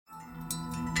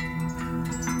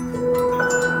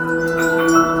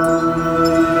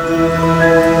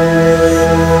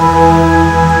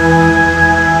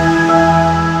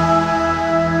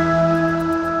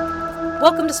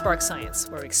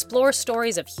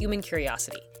stories of human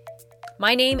curiosity.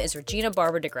 My name is Regina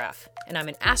Barber de Graaf, and I'm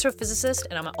an astrophysicist,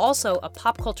 and I'm also a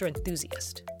pop culture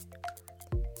enthusiast.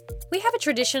 We have a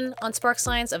tradition on Spark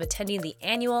Science of attending the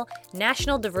annual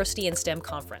National Diversity in STEM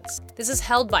Conference. This is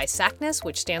held by SACNAS,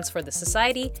 which stands for the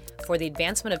Society for the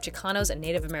Advancement of Chicanos and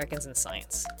Native Americans in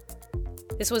Science.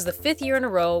 This was the 5th year in a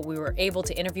row we were able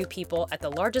to interview people at the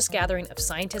largest gathering of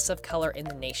scientists of color in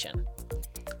the nation.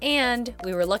 And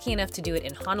we were lucky enough to do it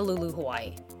in Honolulu,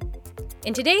 Hawaii.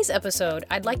 In today's episode,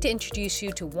 I'd like to introduce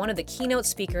you to one of the keynote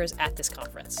speakers at this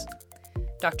conference,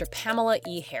 Dr. Pamela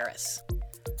E. Harris.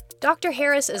 Dr.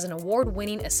 Harris is an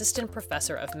award-winning assistant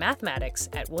professor of mathematics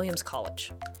at Williams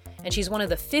College, and she's one of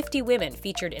the 50 women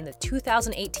featured in the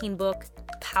 2018 book,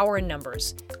 Power in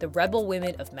Numbers, The Rebel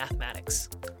Women of Mathematics.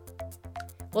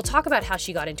 We'll talk about how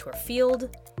she got into her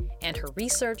field and her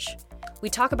research. We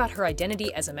talk about her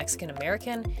identity as a Mexican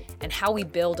American and how we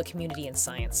build a community in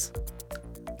science.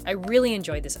 I really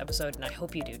enjoyed this episode, and I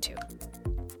hope you do too.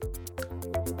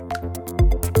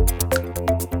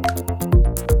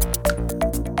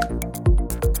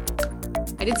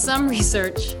 I did some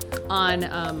research on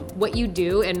what you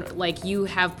do, and you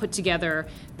have put together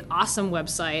an awesome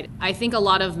website. I think a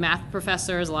lot of math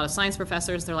professors, a lot of science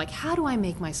professors, they're like, how do I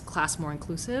make my class more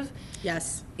inclusive?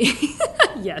 Yes.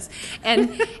 Yes.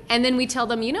 And then we tell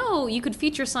them, you could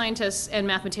feature scientists and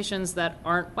mathematicians that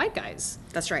aren't white guys.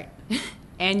 That's right.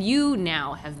 And you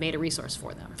now have made a resource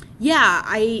for them. Yeah,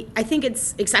 I think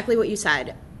it's exactly what you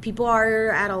said. People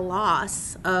are at a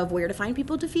loss of where to find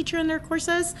people to feature in their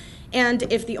courses. And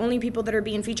if the only people that are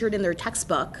being featured in their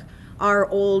textbook are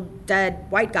old, dead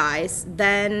white guys,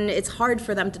 then it's hard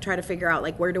for them to try to figure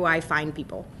out, where do I find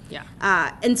people? Yeah.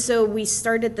 And so we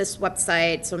started this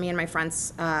website. So me and my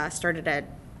friends started it,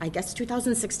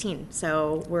 2016.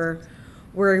 So we're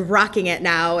rocking it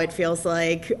now. It feels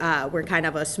like we're kind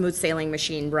of a smooth sailing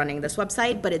machine running this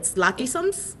website, but it's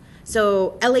Latisms.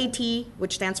 So LAT,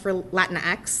 which stands for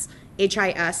Latinx,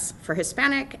 HIS for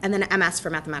Hispanic, and then MS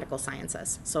for Mathematical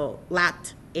Sciences. So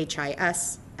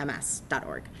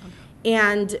LatHISMS.org. Okay.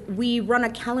 And we run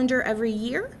a calendar every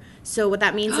year. So what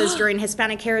that means is during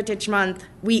Hispanic Heritage Month,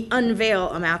 we unveil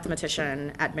a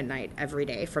mathematician at midnight every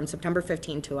day from September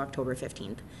 15th to October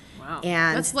 15th. Wow.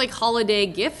 And that's like holiday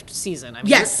gift season. I mean,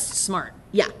 yes. That's smart.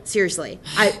 Yeah, seriously.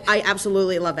 I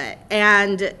absolutely love it.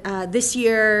 And this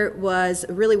year was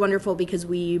really wonderful because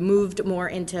we moved more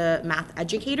into math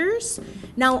educators.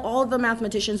 Now, all the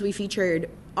mathematicians we featured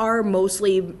are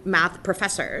mostly math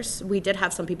professors. We did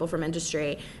have some people from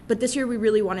industry, but this year we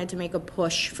really wanted to make a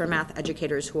push for math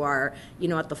educators who are,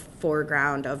 at the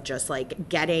foreground of just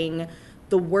getting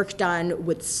the work done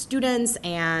with students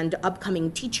and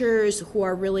upcoming teachers who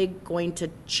are really going to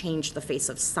change the face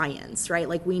of science,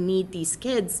 right? We need these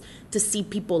kids to see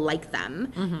people like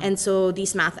them. Mm-hmm. And so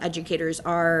these math educators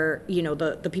are,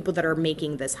 the people that are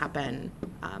making this happen.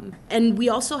 And we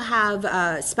also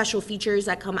have special features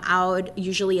that come out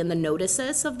usually in the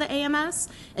notices of the AMS.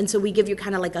 And so we give you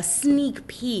kind of a sneak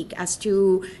peek as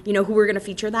to, who we're going to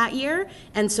feature that year.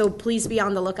 And so please be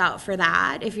on the lookout for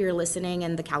that if you're listening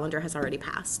and the calendar has already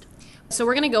passed. So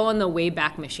we're going to go on the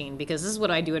Wayback Machine because this is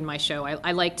what I do in my show.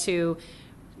 I like to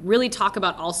really talk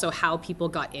about also how people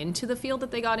got into the field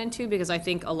that they got into, because I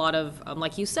think a lot of,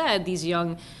 like you said, these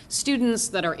young students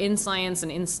that are in science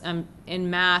and in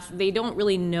math, they don't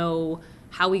really know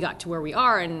how we got to where we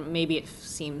are, and maybe it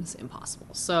seems impossible.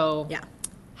 So yeah.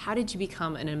 How did you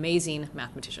become an amazing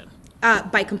mathematician?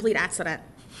 By complete accident.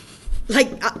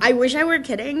 I wish I were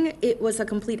kidding. It was a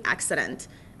complete accident.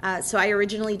 So I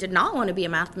originally did not want to be a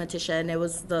mathematician. It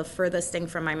was the furthest thing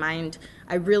from my mind.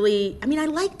 I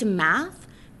liked math,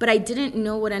 but I didn't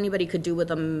know what anybody could do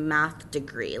with a math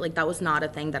degree. That was not a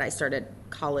thing that I started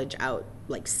college out,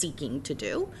 seeking to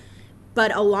do.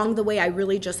 But along the way, I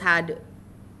really just had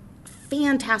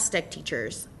fantastic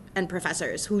teachers and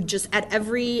professors who just at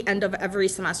every end of every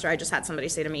semester, I just had somebody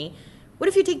say to me, what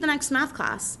if you take the next math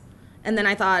class? And then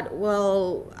I thought,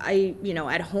 well,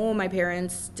 at home, my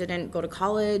parents didn't go to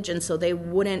college, and so they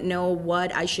wouldn't know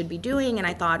what I should be doing. And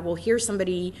I thought, well, here's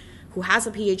somebody who has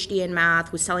a PhD in math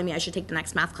who's telling me I should take the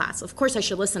next math class. Of course, I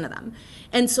should listen to them.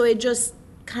 And so it just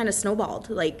kind of snowballed,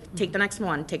 take the next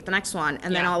one, take the next one.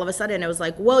 And then all of a sudden it was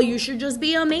well, you should just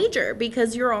be a major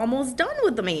because you're almost done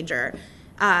with the major.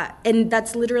 And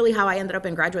that's literally how I ended up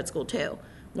in graduate school, too.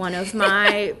 One of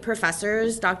my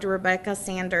professors, Dr. Rebecca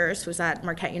Sanders, who's at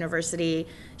Marquette University,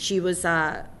 she was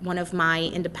one of my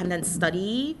independent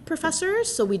study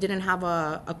professors, so we didn't have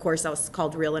a course that was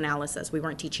called Real Analysis. We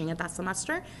weren't teaching it that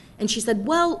semester. And she said,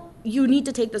 well, you need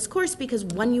to take this course because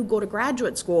when you go to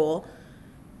graduate school,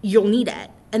 you'll need it.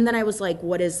 And then I was like,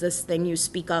 what is this thing you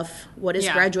speak of? What is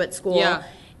graduate school? Yeah.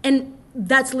 And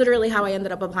that's literally how I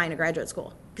ended up applying to graduate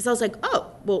school. Because I was like,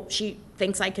 oh, well, she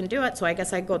thinks I can do it, so I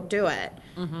guess I go do it.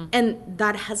 And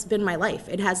that has been my life.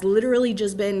 It has literally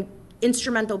just been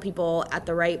instrumental people at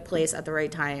the right place at the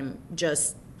right time.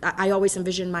 Just, I always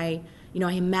envision I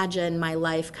imagine my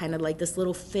life kind of like this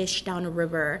little fish down a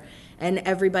river, and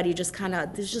everybody just kind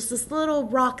of, there's just this little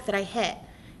rock that I hit,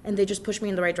 and they just push me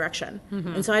in the right direction.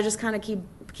 And so I just kind of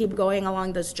keep going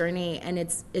along this journey, and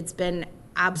it's been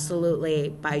absolutely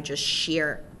by just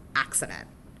sheer accident.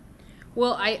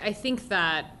 Well, I think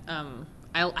that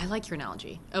I like your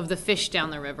analogy of the fish down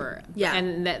the river. Yeah.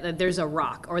 And that there's a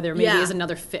rock, or there maybe is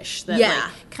another fish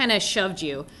that kind of shoved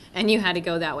you and you had to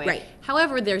go that way. Right.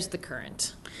 However, there's the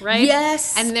current, right?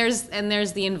 Yes. And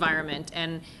there's the environment,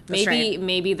 and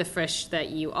maybe the fish that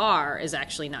you are is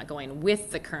actually not going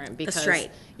with the current because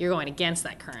you're going against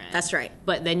that current. That's right.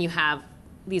 But then you have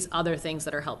these other things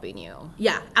that are helping you.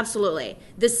 Yeah, absolutely.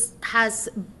 This has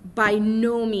by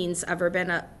no means ever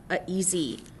been a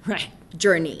easy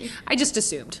journey. I just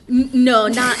assumed. No,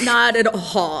 not at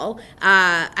all.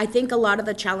 I think a lot of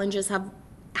the challenges have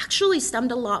actually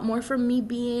stemmed a lot more from me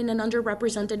being an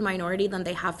underrepresented minority than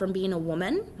they have from being a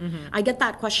woman. I get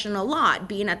that question a lot,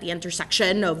 being at the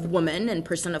intersection of woman and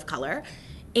person of color.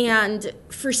 And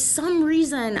for some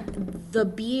reason, the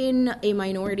being a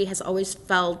minority has always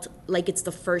felt like it's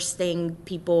the first thing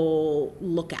people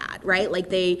look at, right? Like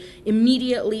they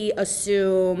immediately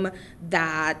assume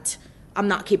that I'm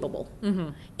not capable.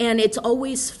 And it's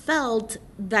always felt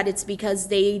that it's because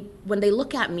when they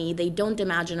look at me, they don't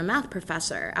imagine a math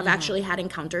professor. I've actually had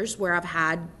encounters where I've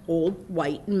had old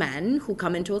white men who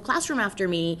come into a classroom after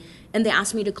me and they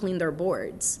ask me to clean their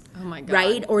boards. Oh my God.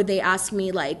 Right? Or they ask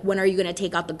me like, when are you going to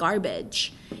take out the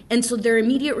garbage? And so their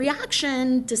immediate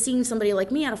reaction to seeing somebody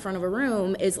like me out of front of a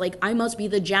room is like, I must be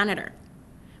the janitor.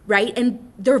 Right?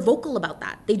 And they're vocal about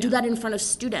that. They do that in front of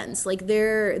students. Like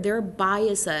their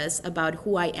biases about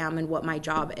who I am and what my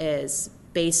job is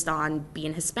based on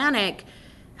being Hispanic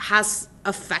has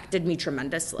affected me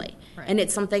tremendously. Right. And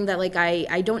it's something that like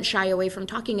I don't shy away from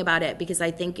talking about it because I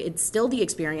think it's still the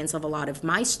experience of a lot of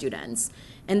my students.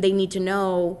 And they need to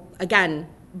know, again,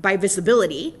 by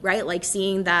visibility, right? Like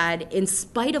seeing that in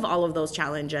spite of all of those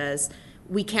challenges,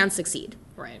 we can succeed.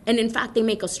 Right. And in fact, they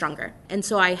make us stronger. And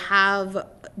so I have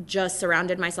just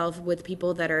surrounded myself with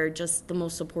people that are just the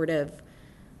most supportive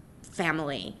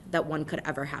family that one could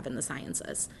ever have in the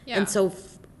sciences. Yeah. And so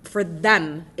for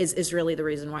them is really the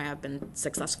reason why I've been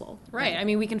successful. Right. I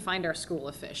mean, we can find our school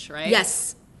of fish, right?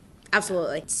 Yes,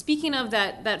 absolutely. Speaking of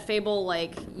that fable,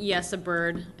 like, yes, a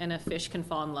bird and a fish can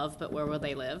fall in love, but where will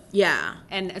they live? Yeah.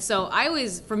 And so I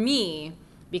always, for me,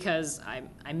 because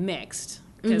I'm mixed,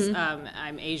 because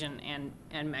I'm Asian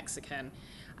and Mexican,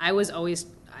 I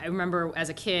remember as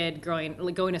a kid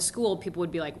going to school, people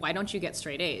would be like, why don't you get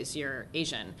straight A's? You're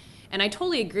Asian. And I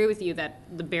totally agree with you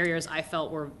that the barriers I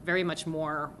felt were very much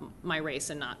more my race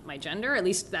and not my gender. At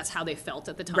least that's how they felt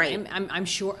at the time. Right. I'm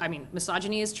sure, I mean,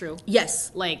 misogyny is true.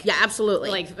 Yes. Like, yeah, absolutely.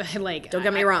 Like don't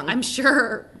get me wrong. I'm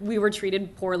sure we were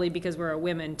treated poorly because we're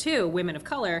women too, women of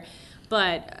color,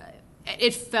 but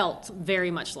it felt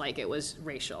very much like it was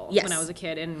racial when I was a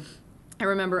kid. And I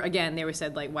remember, again, they were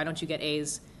said, like, why don't you get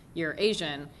A's? You're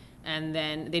Asian. And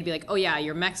then they'd be like, oh, yeah,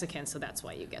 you're Mexican, so that's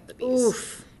why you get the B's.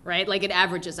 Oof. Right? Like, it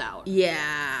averages out.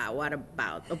 Yeah, what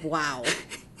about? Wow.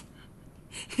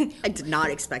 I did not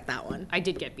expect that one. I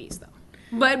did get B's, though.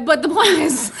 But the point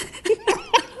is,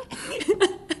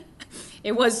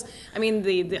 it was, I mean,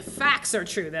 the facts are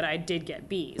true that I did get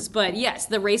B's. But yes,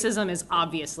 the racism is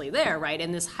obviously there, right?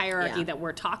 And this hierarchy that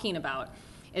we're talking about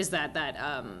is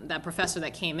that professor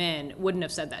that came in wouldn't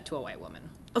have said that to a white woman.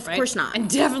 Of course not. And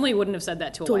definitely wouldn't have said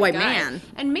that to a white guy. man.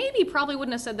 And maybe probably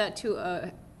wouldn't have said that to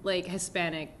a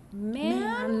Hispanic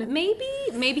man. Maybe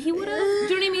he would have.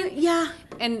 Do you know what I mean? Yeah.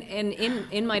 And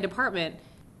in my department,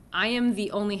 I am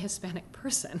the only Hispanic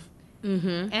person.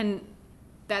 Mm-hmm. And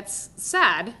that's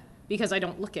sad because I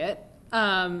don't look it.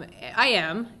 I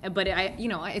am, but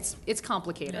it's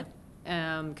complicated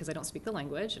because I don't speak the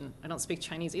language and I don't speak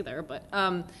Chinese either. But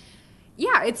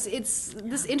it's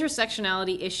this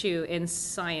intersectionality issue in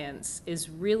science is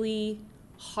really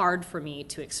hard for me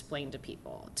to explain to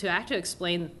people, to actually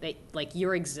explain that, like,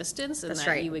 your existence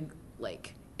and you would,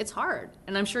 like, it's hard.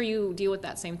 And I'm sure you deal with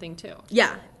that same thing too.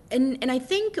 Yeah. And I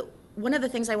think one of the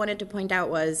things I wanted to point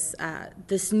out was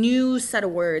this new set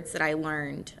of words that I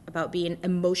learned about being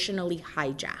emotionally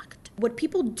hijacked. What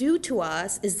people do to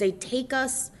us is they take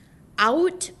us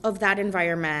out of that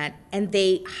environment and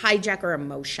they hijack our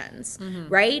emotions,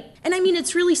 right? And I mean,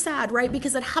 it's really sad, right?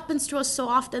 Because it happens to us so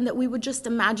often that we would just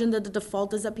imagine that the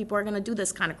default is that people are going to do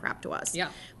this kind of crap to us. Yeah.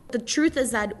 The truth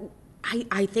is that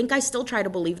I think I still try to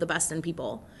believe the best in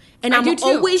people. And I I'm do too.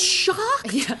 always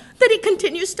shocked that it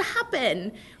continues to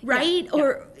happen, right? Yeah.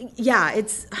 Or,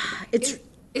 it's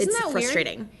Isn't that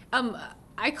frustrating. Weird?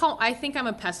 I think I'm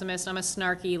a pessimist. I'm a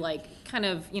snarky, like, kind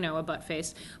of, a butt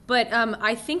face. But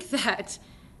I think that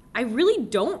I really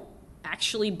don't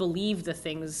actually believe the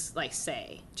things I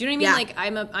say. Do you know what I mean?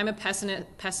 Yeah. Like, I'm a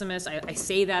pessimist. I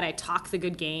say that. I talk the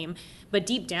good game. But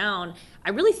deep down, I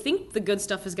really think the good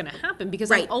stuff is going to happen because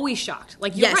Right. I'm always shocked.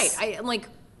 Like, you're Yes. right. I'm like,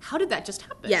 how did that just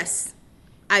happen? Yes,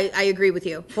 I agree with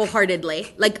you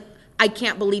wholeheartedly. Like, I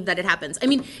can't believe that it happens. I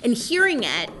mean, and hearing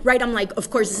it, right, I'm like, of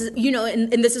course, this is,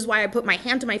 and this is why I put my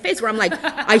hand to my face where I'm like,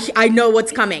 I know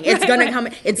what's coming. It's going to come.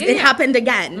 It happened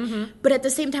again. But at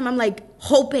the same time, I'm like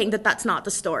hoping that that's not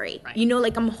the story. Right.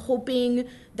 Like I'm hoping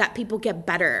that people get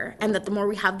better and that the more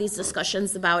we have these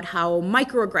discussions about how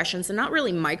microaggressions, and not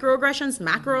really microaggressions,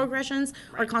 macroaggressions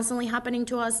are constantly happening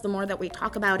to us, the more that we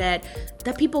talk about it,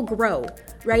 that people grow,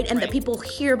 right? And that people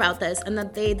hear about this and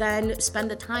that they then spend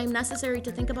the time necessary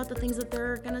to think about the things that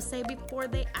they're going to say before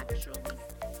they actually.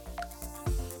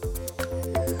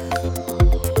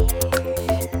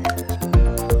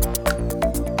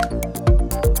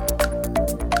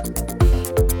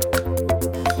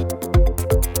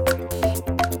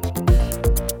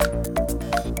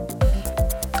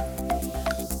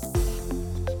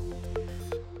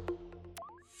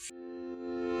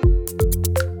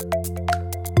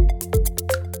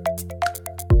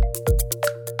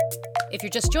 If you're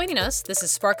just joining us, this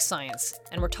is Spark Science,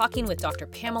 and we're talking with Dr.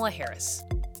 Pamela Harris.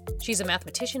 She's a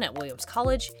mathematician at Williams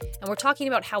College, and we're talking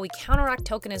about how we counteract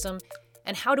tokenism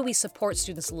and how do we support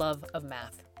students' love of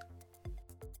math.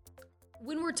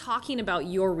 When we're talking about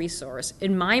your resource,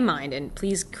 in my mind, and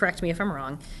please correct me if I'm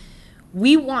wrong,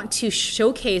 we want to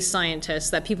showcase scientists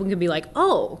that people can be like,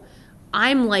 oh,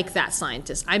 I'm like that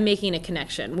scientist. I'm making a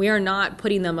connection. We are not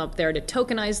putting them up there to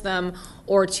tokenize them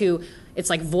or to, it's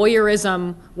like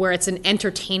voyeurism where it's an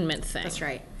entertainment thing. That's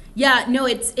right. Yeah, no,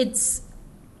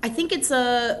 I think it's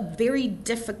a very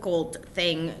difficult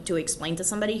thing to explain to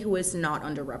somebody who is not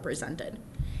underrepresented.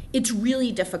 It's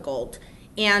really difficult.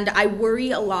 And I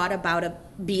worry a lot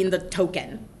about being the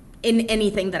token in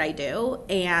anything that I do.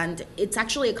 And it's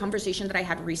actually a conversation that I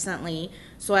had recently.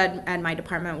 So at my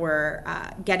department, we're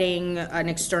getting an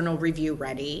external review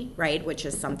ready, right? Which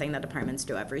is something that departments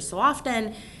do every so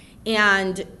often.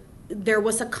 And there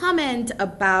was a comment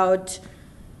about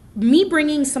me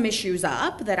bringing some issues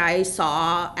up that I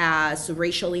saw as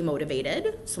racially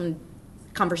motivated, some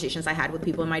conversations I had with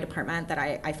people in my department that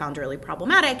I found really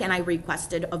problematic, and I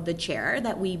requested of the chair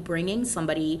that we bring in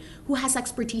somebody who has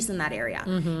expertise in that area.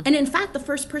 And in fact, the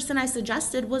first person I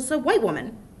suggested was a white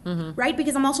woman, right?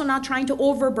 Because I'm also not trying to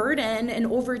overburden and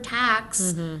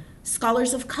overtax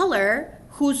scholars of color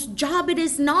whose job it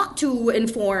is not to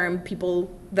inform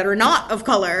people that are not of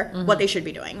color what they should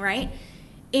be doing, right?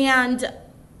 And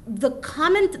the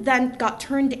comment then got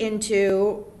turned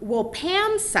into, well,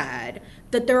 Pam said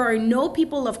that there are no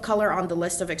people of color on the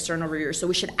list of external reviewers, so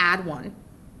we should add one.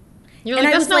 You're And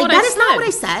like, I that's was not like, what that I is not said. what I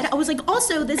said. I was like,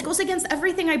 also, this goes against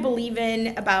everything I believe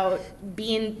in about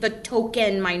being the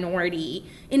token minority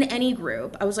in any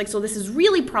group. I was like, so this is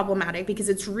really problematic because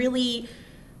it's really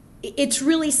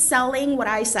selling what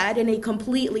I said in a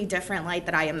completely different light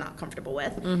that I am not comfortable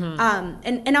with.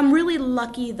 And I'm really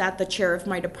lucky that the chair of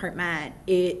my department,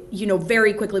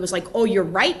 very quickly was like, oh, you're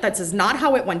right. That is not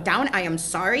how it went down. I am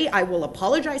sorry. I will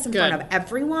apologize in front of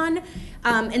everyone.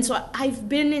 And so I've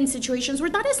been in situations where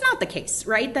that is not the case,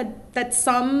 right? That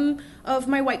some of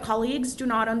my white colleagues do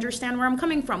not understand where I'm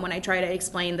coming from when I try to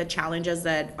explain the challenges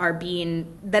that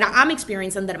I'm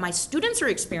experiencing, that my students are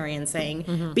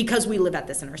experiencing because we live at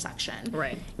this intersection.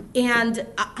 Right. And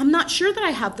I'm not sure that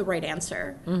I have the right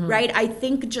answer, right? I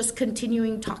think just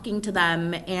continuing talking to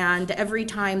them, and every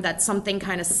time that something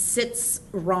kind of sits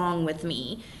wrong with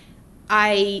me,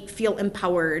 I feel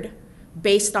empowered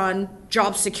based on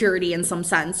job security in some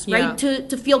sense, right?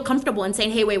 To feel comfortable and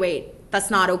saying, hey, wait, that's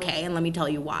not okay, and let me tell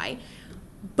you why.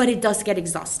 But it does get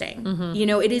exhausting.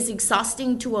 It is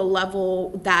exhausting to a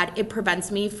level that it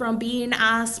prevents me from being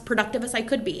as productive as I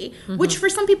could be, which for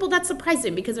some people that's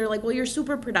surprising because they're like, well, you're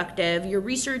super productive. Your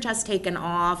research has taken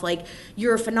off. Like,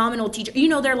 you're a phenomenal teacher.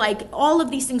 They're like, all of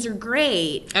these things are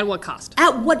great. At what cost?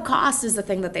 At what cost is the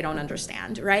thing that they don't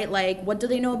understand, right? Like, what do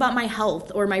they know about my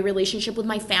health or my relationship with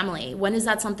my family? When is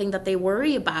that something that they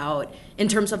worry about in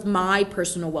terms of my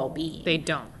personal well-being? They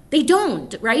don't. They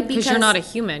don't, right? Because you're not a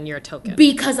human, you're a token.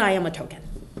 Because I am a token,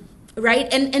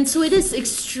 right? And so it is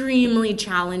extremely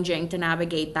challenging to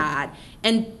navigate that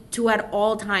and to at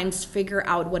all times figure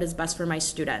out what is best for my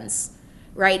students,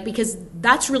 right? Because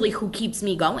that's really who keeps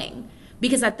me going.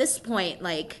 Because at this point,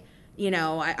 like, you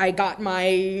know, I got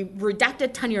my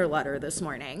redacted tenure letter this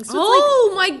morning. So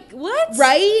what?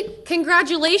 Right?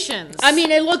 Congratulations. I mean,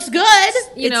 it looks good.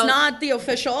 It's not the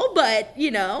official, but,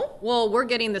 you know. Well, we're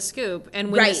getting the scoop,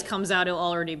 and when this comes out, it'll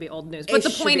already be old news. But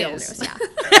the point is,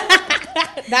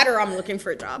 that or I'm looking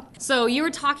for a job. So you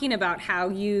were talking about how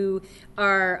you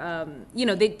are,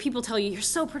 people tell you, you're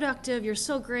so productive, you're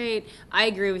so great. I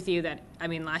agree with you that, I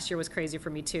mean, last year was crazy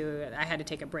for me too. I had to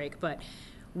take a break, but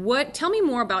tell me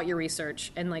more about your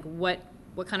research and like what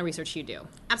kind of research you do.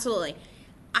 Absolutely.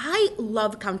 I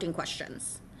love counting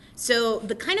questions. So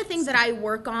the kind of thing that I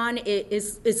work on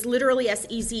is literally as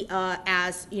easy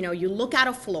as, you know, you look at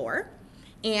a floor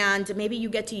and maybe you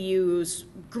get to use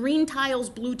green tiles,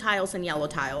 blue tiles, and yellow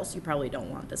tiles. You probably don't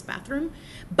want this bathroom,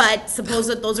 but suppose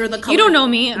that those are the colors. You don't know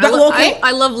me.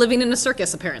 I love living in a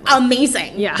circus, apparently.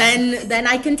 Amazing. Yeah. Then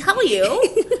I can tell you,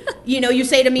 you know, you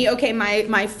say to me, okay,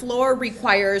 my floor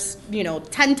requires,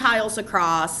 10 tiles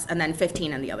across and then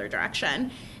 15 in the other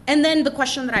direction. And then the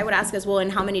question that I would ask is, well,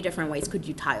 in how many different ways could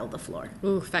you tile the floor?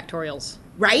 Ooh, factorials.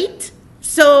 Right?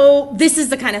 So this is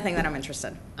the kind of thing that I'm interested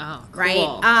in. Oh, cool.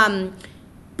 Right?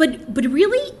 But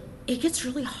really, it gets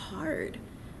really hard.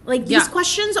 Like, these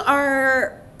questions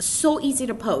are so easy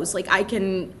to pose. Like, I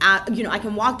can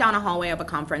walk down a hallway of a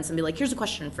conference and be like, here's a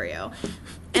question for you.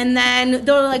 And then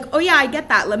they're like, oh yeah, I get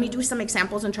that. Let me do some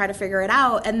examples and try to figure it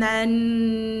out. And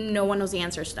then no one knows the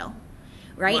answer still.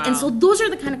 Right? Wow. And so those are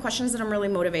the kind of questions that I'm really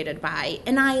motivated by.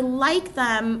 And I like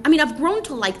them. I mean, I've grown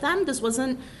to like them. This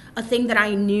wasn't a thing that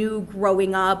I knew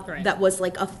growing up that was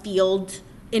like a field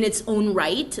in its own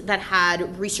right that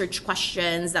had research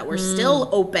questions that were still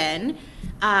open.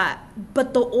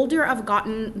 But the older I've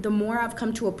gotten, the more I've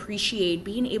come to appreciate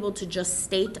being able to just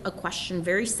state a question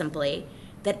very simply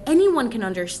that anyone can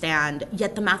understand,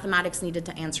 yet the mathematics needed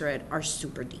to answer it are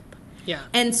super deep. Yeah.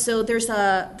 And so there's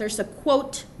a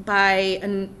quote by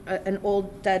an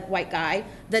old dead white guy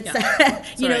that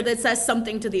that says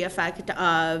something to the effect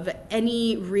of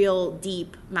any real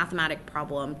deep mathematic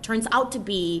problem turns out to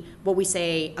be what we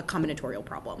say a combinatorial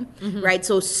problem, right?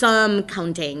 So some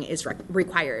counting is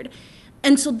required.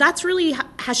 And so that's really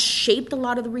has shaped a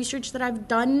lot of the research that I've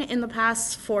done in the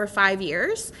past 4 or 5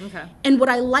 years. Okay. And what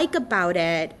I like about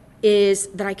it is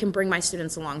that I can bring my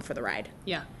students along for the ride.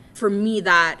 Yeah. For me,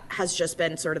 that has just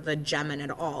been sort of the gem in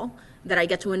it all, that I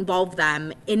get to involve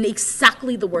them in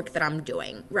exactly the work that I'm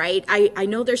doing, right? I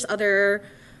know there's other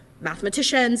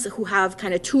mathematicians who have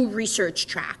kind of 2 research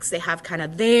tracks. They have kind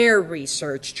of their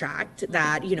research track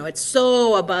that, it's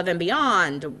so above and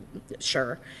beyond,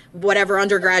 sure, whatever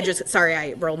undergraduates, sorry,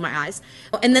 I rolled my eyes.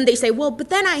 And then they say, well, but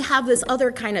then I have this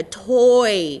other kind of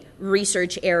toy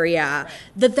research area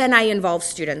that then I involve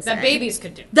students in. That babies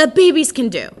could do. That babies can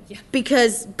do. Yeah.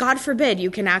 Because God forbid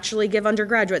you can actually give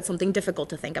undergraduates something difficult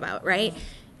to think about, right?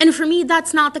 And for me,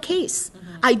 that's not the case.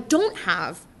 I don't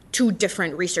have 2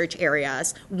 different research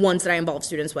areas, ones that I involve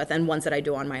students with and ones that I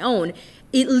do on my own.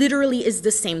 It literally is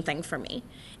the same thing for me.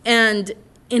 And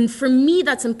for me,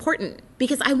 that's important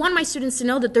because I want my students to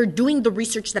know that they're doing the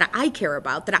research that I care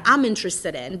about, that I'm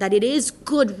interested in, that it is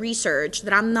good research,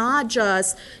 that I'm not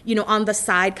just, on the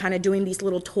side kind of doing these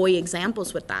little toy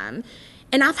examples with them.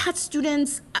 And I've had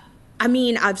students,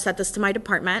 I've said this to my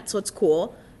department, so it's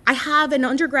cool. I have an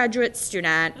undergraduate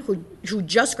student who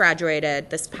just graduated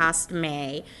this past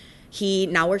May. He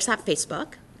now works at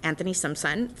Facebook, Anthony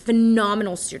Simpson,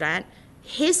 phenomenal student.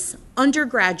 His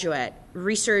undergraduate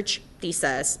research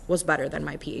thesis was better than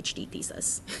my PhD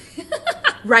thesis,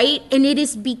 right? And it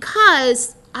is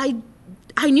because I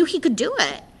knew he could do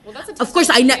it. Well, that's a of course,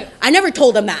 I never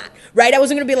told him that, right? I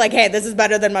wasn't going to be like, hey, this is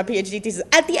better than my PhD thesis.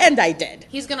 At the end, I did.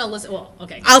 He's going to listen. Well,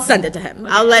 okay. I'll send it to him.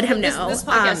 Okay. I'll let him know. This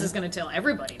podcast is going to tell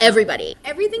everybody. Everybody.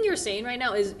 Everything you're saying right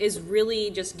now is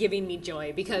really just giving me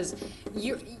joy because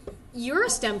you're a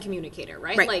STEM communicator,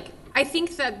 right? Like, I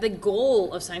think that the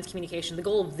goal of science communication, the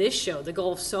goal of this show, the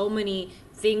goal of so many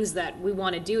things that we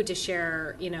want to do to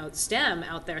share, STEM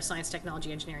out there, science,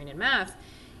 technology, engineering, and math,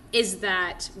 is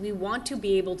that we want to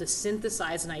be able to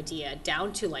synthesize an idea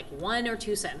down to like 1 or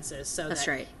 2 sentences so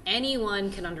that anyone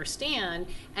can understand,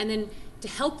 and then to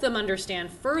help them understand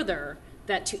further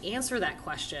that to answer that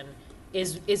question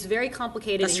is very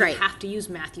complicated. That's and you have to use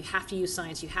math, you have to use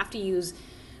science, you have to use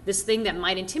this thing that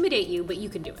might intimidate you, but you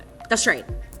can do it. That's right.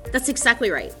 That's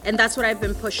exactly right. And that's what I've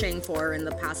been pushing for in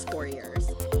the past 4 years.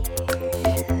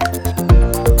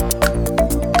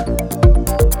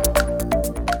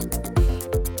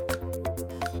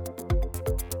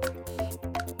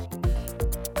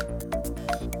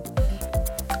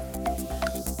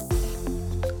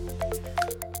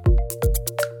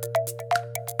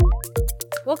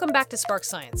 Welcome back to Spark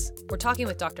Science. We're talking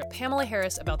with Dr. Pamela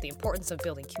Harris about the importance of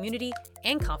building community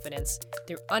and confidence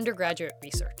through undergraduate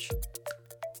research.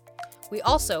 We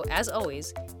also, as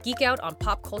always, geek out on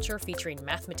pop culture featuring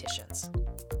mathematicians.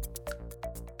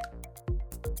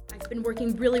 I've been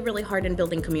working really, really hard in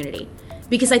building community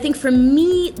because I think for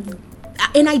me,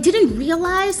 and I didn't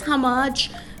realize how much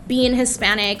being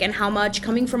Hispanic and how much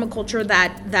coming from a culture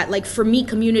that like for me,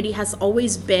 community has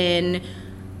always been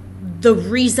the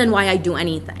reason why I do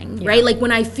anything, right? Like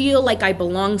when I feel like I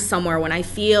belong somewhere, when I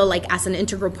feel like as an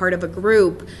integral part of a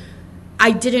group,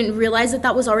 I didn't realize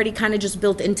that was already kind of just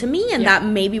built into me and that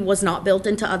maybe was not built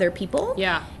into other people.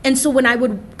 Yeah. And so when I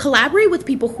would collaborate with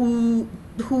people who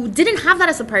didn't have that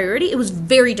as a priority, it was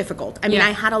very difficult. I mean,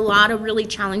 I had a lot of really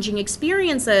challenging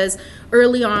experiences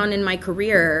early on in my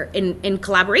career in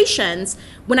collaborations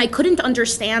when I couldn't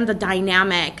understand the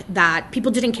dynamic that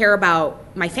people didn't care about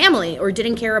my family or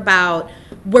didn't care about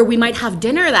where we might have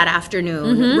dinner that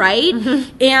afternoon, right?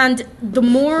 And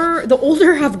the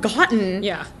older I've gotten,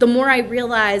 the more I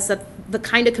realize that the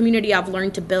kind of community I've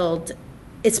learned to build,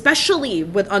 especially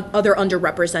with other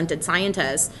underrepresented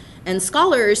scientists and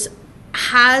scholars,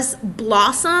 has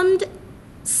blossomed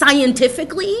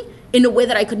scientifically in a way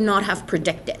that I could not have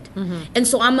predicted. And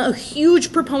so I'm a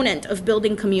huge proponent of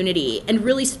building community and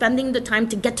really spending the time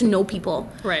to get to know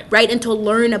people, right? And to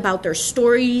learn about their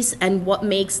stories and what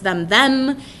makes them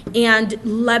them and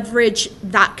leverage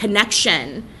that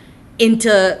connection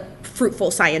into fruitful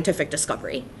scientific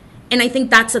discovery. And I think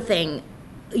that's a thing.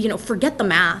 You know, forget the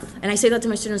math. And I say that to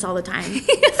my students all the time.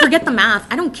 Forget the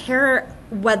math. I don't care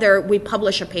whether we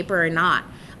publish a paper or not.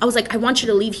 I was like, I want you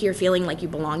to leave here feeling like you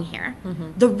belong here.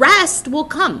 The rest will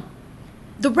come.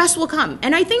 The rest will come.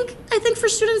 And I think for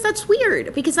students that's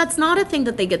weird because that's not a thing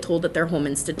that they get told at their home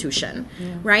institution,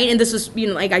 right? And this was,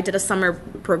 like I did a summer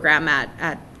program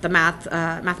at the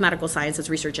Mathematical Sciences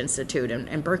Research Institute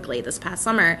in Berkeley this past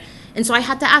summer. And so I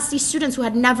had to ask these students who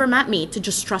had never met me to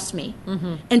just trust me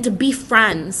and to be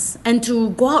friends and to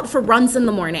go out for runs in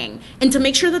the morning and to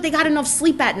make sure that they got enough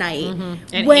sleep at night.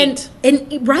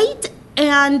 Right?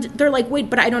 And they're like, wait,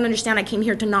 but I don't understand. I came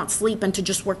here to not sleep and to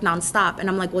just work nonstop. And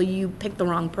I'm like, well, you picked the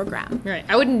wrong program. Right.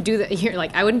 I wouldn't do that.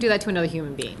 I wouldn't do that to another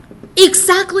human being.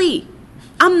 Exactly.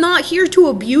 I'm not here to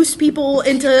abuse people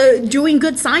into doing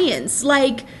good science.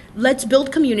 Like, let's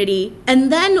build community. And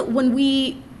then when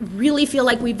we really feel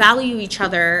like we value each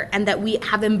other and that we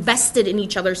have invested in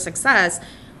each other's success,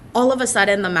 all of a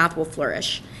sudden the math will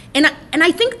flourish. And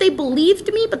I think they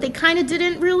believed me, but they kind of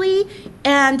didn't really.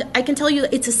 And I can tell you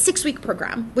it's a 6-week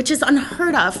program, which is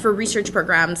unheard of for research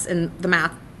programs in the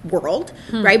math world,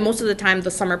 right? Most of the time the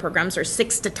summer programs are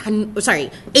 8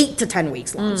 to 10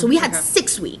 weeks long. So we had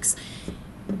 6 weeks.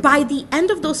 By the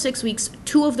end of those 6 weeks,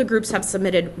 2 of the groups have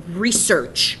submitted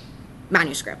research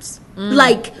manuscripts.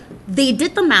 Like, they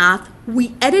did the math,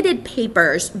 we edited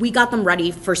papers, we got them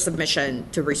ready for submission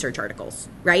to research articles,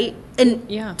 right? And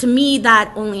to me,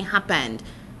 that only happened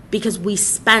because we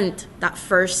spent that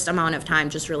first amount of time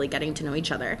just really getting to know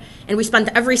each other. And we spent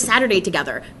every Saturday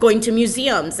together, going to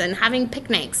museums and having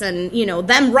picnics and,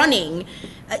 them running.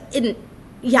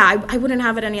 I wouldn't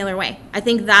have it any other way. I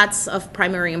think that's of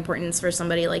primary importance for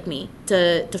somebody like me,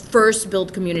 to first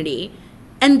build community.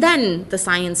 And then the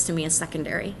science to me is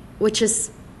secondary, which is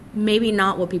maybe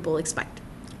not what people expect.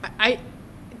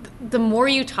 The more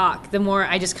you talk, the more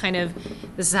I just kind of,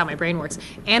 this is how my brain works,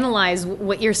 analyze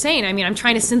what you're saying. I mean, I'm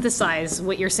trying to synthesize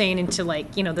what you're saying into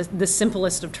the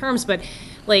simplest of terms, but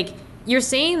you're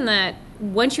saying that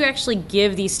once you actually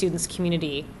give these students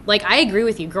community, I agree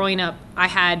with you. Growing up, I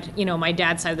had, my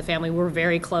dad's side of the family, we're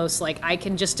very close. I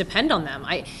can just depend on them.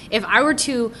 If I were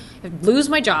to lose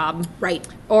my job, right,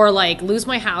 or lose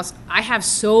my house, I have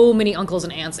so many uncles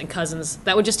and aunts and cousins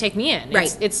that would just take me in.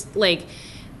 Right. It's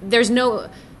there's no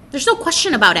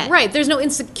question about it. Right. There's no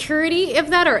insecurity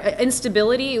of that or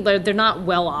instability. They're not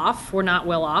well off. We're not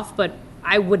well off, but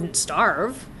I wouldn't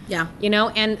starve. Yeah.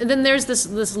 And then there's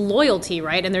this loyalty,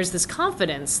 right? And there's this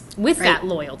confidence with that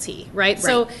loyalty, right?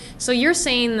 So you're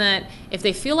saying that if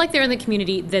they feel like they're in the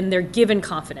community, then they're given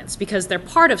confidence because they're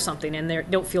part of something and they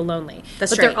don't feel lonely.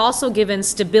 That's but right. They're also given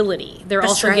stability. They're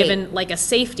That's also right. given a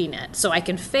safety net. So I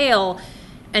can fail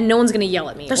and no one's going to yell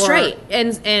at me. That's right.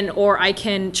 Or I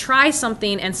can try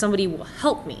something and somebody will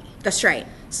help me. That's right.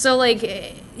 So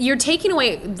you're taking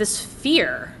away this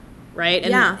fear, right?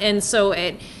 And so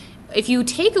if you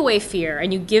take away fear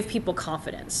and you give people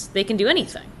confidence, they can do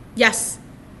anything. Yes,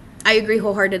 I agree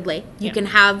wholeheartedly. You can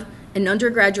have an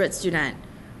undergraduate student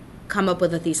come up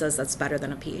with a thesis that's better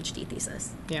than a PhD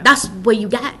thesis. Yeah. That's what you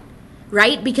get,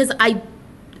 right? Because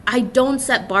I don't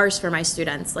set bars for my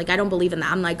students. Like, I don't believe in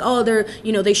that. I'm like, oh,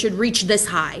 they should reach this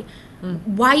high.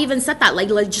 Why even set that? Like,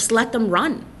 just let them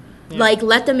run. Yeah. Like,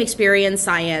 let them experience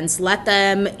science. Let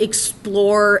them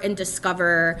explore and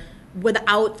discover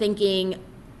without thinking,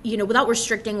 without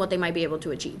restricting what they might be able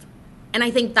to achieve. And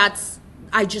I think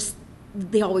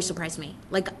they always surprise me.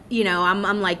 Like,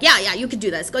 I'm like, yeah, you could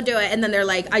do this. Go do it. And then they're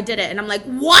like, I did it. And I'm like,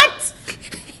 what?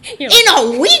 In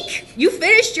a week? You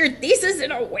finished your thesis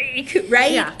in a week,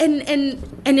 right? Yeah.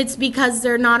 And it's because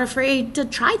they're not afraid to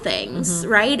try things,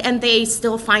 right? And they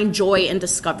still find joy in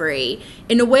discovery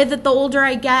in a way that the older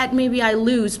I get, maybe I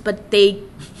lose, but they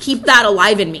keep that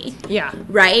alive in me. Yeah.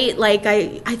 Right? Like,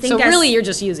 I think so really you're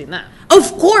just using that.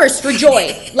 Of course, for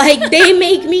joy. Like, they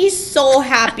make me so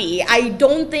happy. I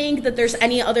don't think that there's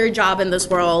any other job in this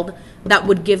world that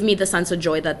would give me the sense of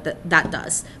joy that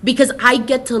does. Because I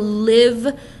get to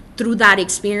live through that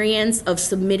experience of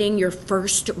submitting your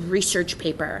first research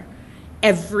paper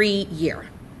every year,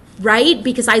 right?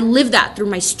 Because I live that through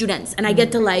my students, and I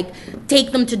get to like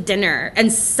take them to dinner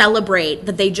and celebrate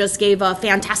that they just gave a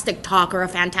fantastic talk or a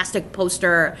fantastic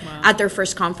poster at their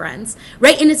first conference,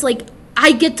 right? And it's like,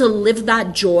 I get to live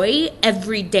that joy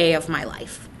every day of my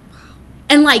life.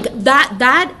 And like that,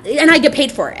 and I get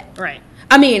paid for it. Right.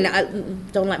 I mean,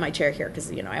 don't let my chair here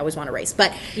because, I always want a raise.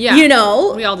 But, we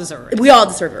all deserve a raise. We all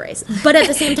deserve a raise. But at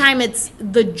the same time, it's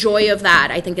the joy of that,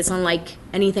 I think, is unlike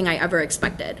anything I ever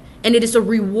expected. And it is a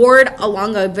reward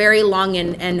along a very long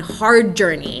and hard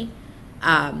journey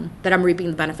that I'm reaping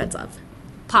the benefits of.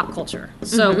 Pop culture.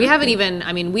 So we haven't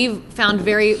even, we've found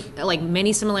very,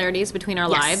 many similarities between our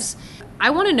lives. I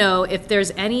want to know if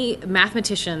there's any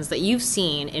mathematicians that you've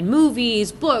seen in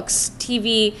movies, books,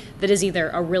 TV that is either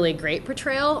a really great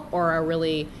portrayal or a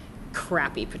really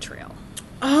crappy portrayal.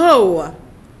 Oh.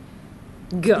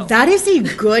 Go. That is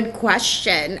a good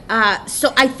question.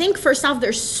 So I think, first off,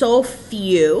 there's so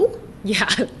few. Yeah.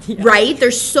 Right?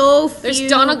 There's so few. There's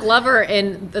Donald Glover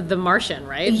in The Martian,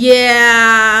 right?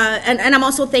 Yeah. And I'm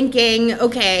also thinking,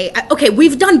 okay,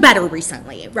 we've done better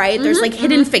recently, right? There's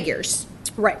Hidden Figures.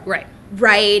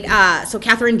 Right. So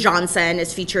Katherine Johnson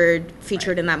is featured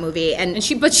in that movie,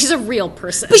 but she's a real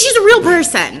person.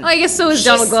 I guess so is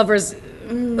Donald Glover's.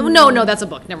 No, that's a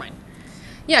book. Never mind.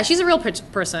 Yeah, she's a real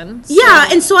person. So. Yeah,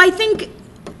 and so I think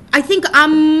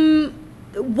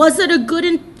was it a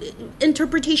good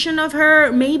interpretation of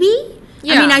her? Maybe.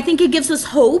 Yeah. I mean, I think it gives us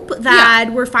hope that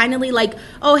we're finally like,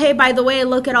 oh, hey, by the way,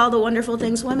 look at all the wonderful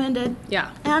things women did.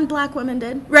 Yeah. And black women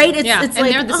did. Right? It's and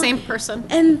like, they're the same person.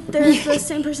 And they're the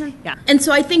same person. Yeah. And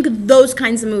so I think those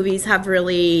kinds of movies have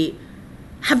really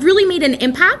made an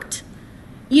impact.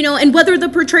 And whether the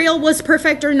portrayal was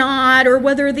perfect or not, or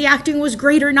whether the acting was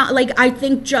great or not, I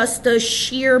think just the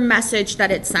sheer message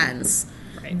that it sends,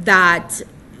 that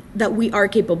we are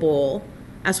capable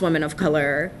as women of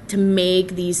color to make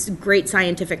these great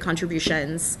scientific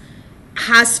contributions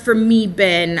has, for me,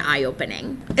 been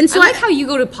eye-opening. And so I like how you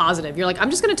go to positive. You're like, I'm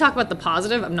just going to talk about the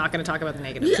positive. I'm not going to talk about the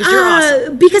negative. Because you're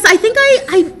awesome. Because I think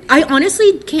I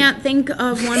honestly can't think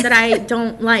of one that I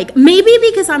don't like. Maybe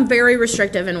because I'm very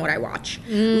restrictive in what I watch.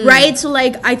 Right? So,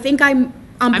 I think I'm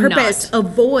on purpose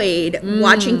avoid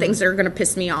watching things that are going to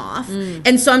piss me off.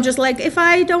 And so I'm just like, if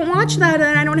I don't watch that,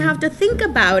 then I don't have to think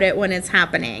about it when it's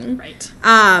happening. Right.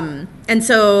 And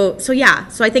so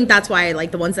I think that's why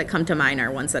the ones that come to mind are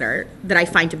ones that I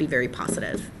find to be very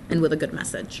positive and with a good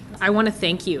message. I want to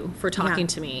thank you for talking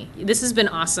to me. This has been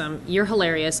awesome. You're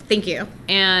hilarious. Thank you.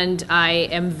 And I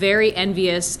am very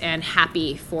envious and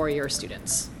happy for your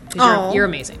students. You're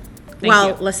amazing.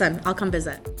 Thank you. Listen, I'll come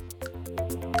visit.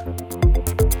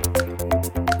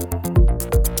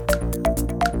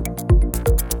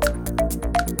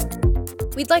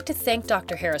 We'd like to thank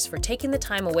Dr. Harris for taking the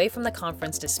time away from the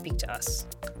conference to speak to us.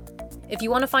 If you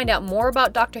want to find out more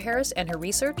about Dr. Harris and her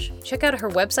research, check out her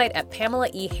website at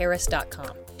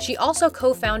PamelaEHarris.com. She also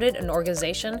co-founded an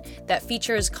organization that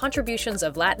features contributions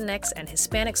of Latinx and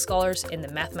Hispanic scholars in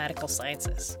the mathematical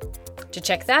sciences. To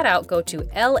check that out, go to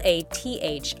lathisms.org.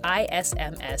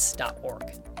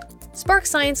 Spark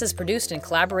Science is produced in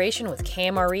collaboration with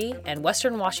KMRE and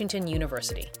Western Washington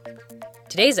University.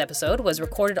 Today's episode was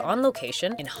recorded on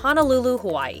location in Honolulu,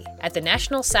 Hawaii, at the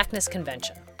National SACNAS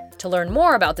Convention. To learn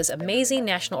more about this amazing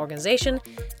national organization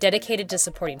dedicated to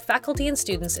supporting faculty and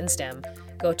students in STEM,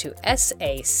 go to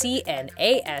sacnas.org.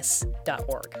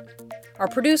 Our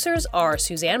producers are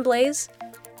Suzanne Blaze,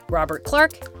 Robert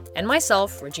Clark, and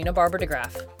myself, Regina Barber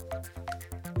DeGraff.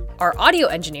 Our audio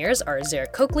engineers are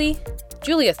Zarek Coakley,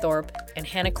 Julia Thorpe, and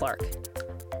Hannah Clark.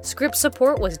 Script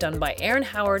support was done by Aaron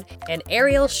Howard and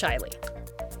Ariel Shiley.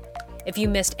 If you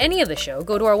missed any of the show,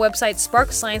 go to our website,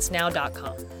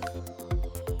 sparksciencenow.com.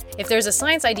 If there's a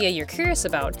science idea you're curious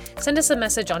about, send us a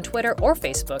message on Twitter or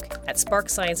Facebook at Spark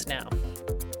Science Now.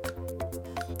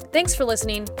 Thanks for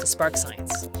listening to Spark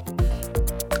Science.